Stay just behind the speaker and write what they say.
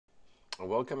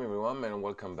Welcome everyone and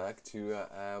welcome back to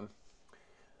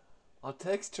our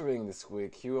texturing this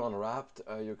week. You unwrapped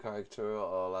your character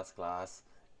last class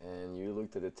and you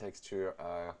looked at the texture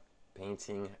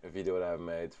painting video that I've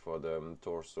made for the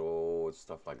torso,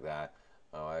 stuff like that.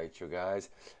 Alright, you guys.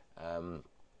 Um,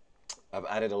 I've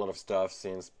added a lot of stuff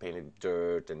since, painted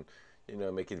dirt and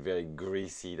make it very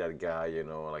greasy, that guy,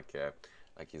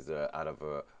 like he's out of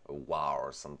a wow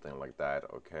or something like that,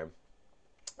 okay?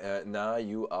 Now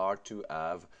you are to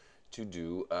have to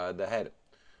do the head.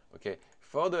 Okay,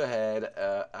 for the head,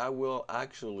 I will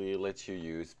actually let you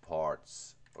use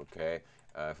parts, okay,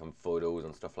 from photos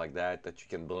and stuff like that you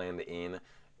can blend in.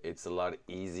 It's a lot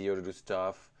easier to do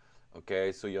stuff.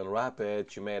 Okay, so you unwrap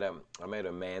it. I made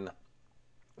a man,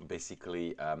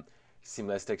 basically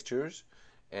seamless textures,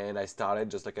 and I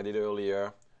started just like I did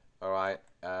earlier. All right,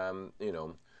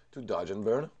 to dodge and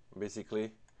burn,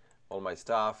 basically, all my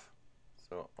stuff.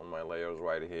 So on my layers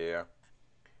right here.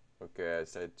 Okay, I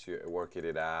said to work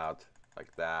it out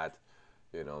like that.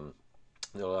 You know,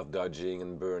 a lot of dodging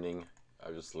and burning,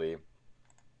 obviously.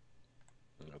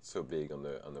 Not so big on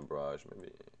the brush,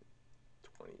 maybe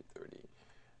 20, 30.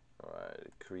 All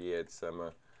right, create some.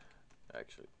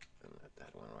 Actually,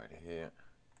 that one right here.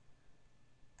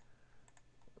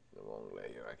 The wrong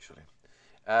layer, actually.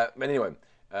 But anyway,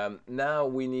 now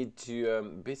we need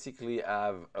to basically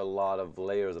have a lot of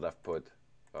layers that I've put.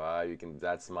 You can.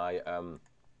 That's my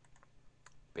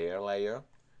bare layer.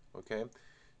 Okay,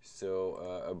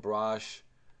 so a brush,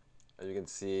 as you can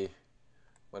see,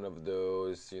 one of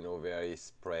those, very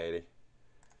spread.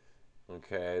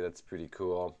 Okay, that's pretty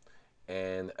cool.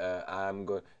 And I'm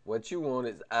going. What you want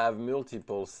is have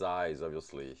multiple size,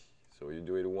 obviously. So you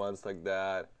do it once like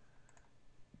that.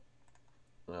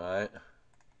 All right.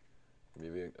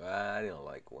 Maybe I don't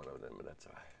like one of them, but that's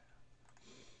all right.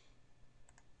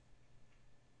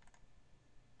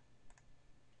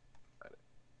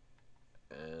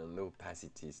 And the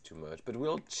opacity is too much, but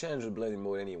we'll change the blending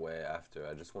mode anyway after.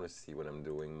 I just want to see what I'm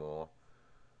doing more,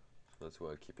 so that's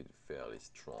why I keep it fairly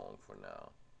strong for now.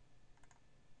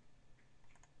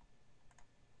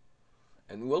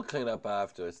 And we'll clean up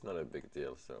after. It's not a big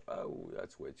deal. So, oh,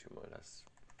 that's way too much. That's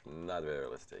not very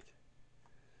realistic.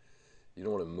 You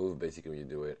don't want to move basically when you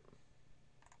do it.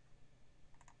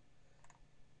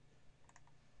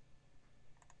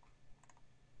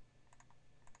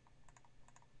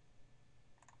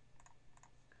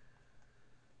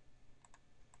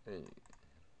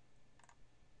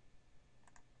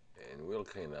 And we'll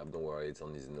clean up. Don't worry, it's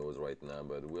on his nose right now,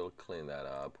 but we'll clean that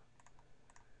up.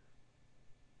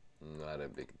 Not a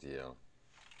big deal.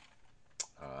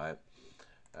 All right.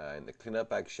 And the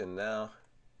cleanup action now.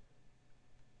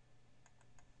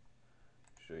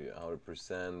 Show you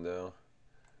 100% though.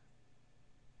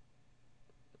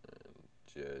 And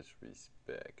just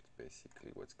respect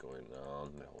basically what's going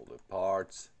on. All the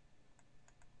parts.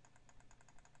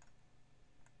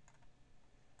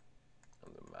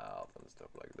 And the mouth and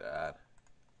stuff like that.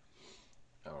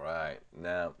 All right.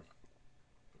 Now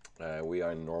we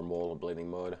are in normal blending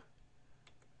mode.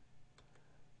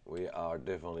 We are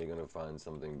definitely going to find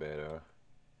something better.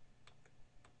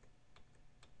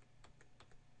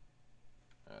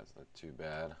 That's not too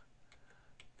bad.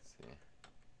 Let's see.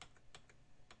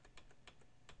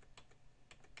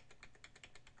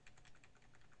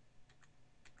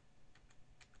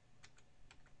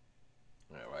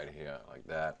 Yeah, right here, like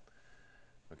that.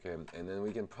 Okay, and then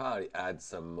we can probably add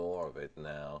some more of it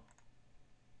now.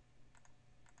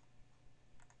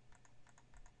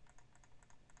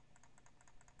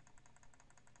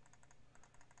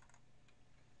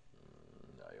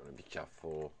 Now you want to be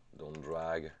careful, don't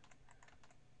drag.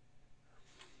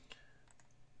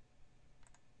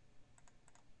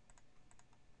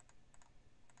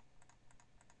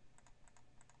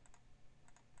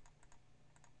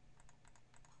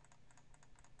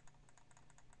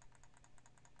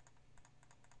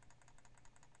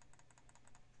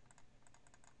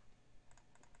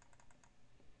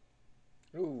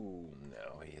 Ooh,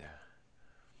 no, either.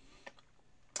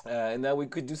 And now we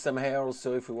could do some hair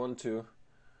also if we want to.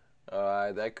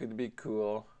 Alright, that could be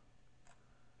cool.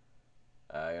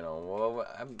 Well,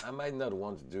 I might not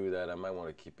want to do that. I might want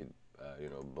to keep it,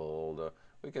 bold.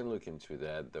 We can look into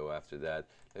that though after that.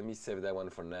 Let me save that one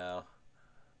for now.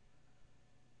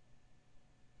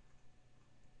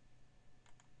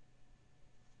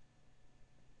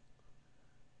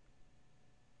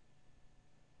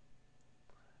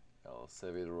 I'll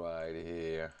save it right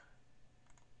here.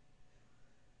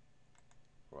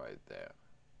 Right there.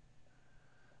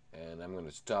 And I'm going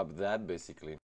to stop that basically.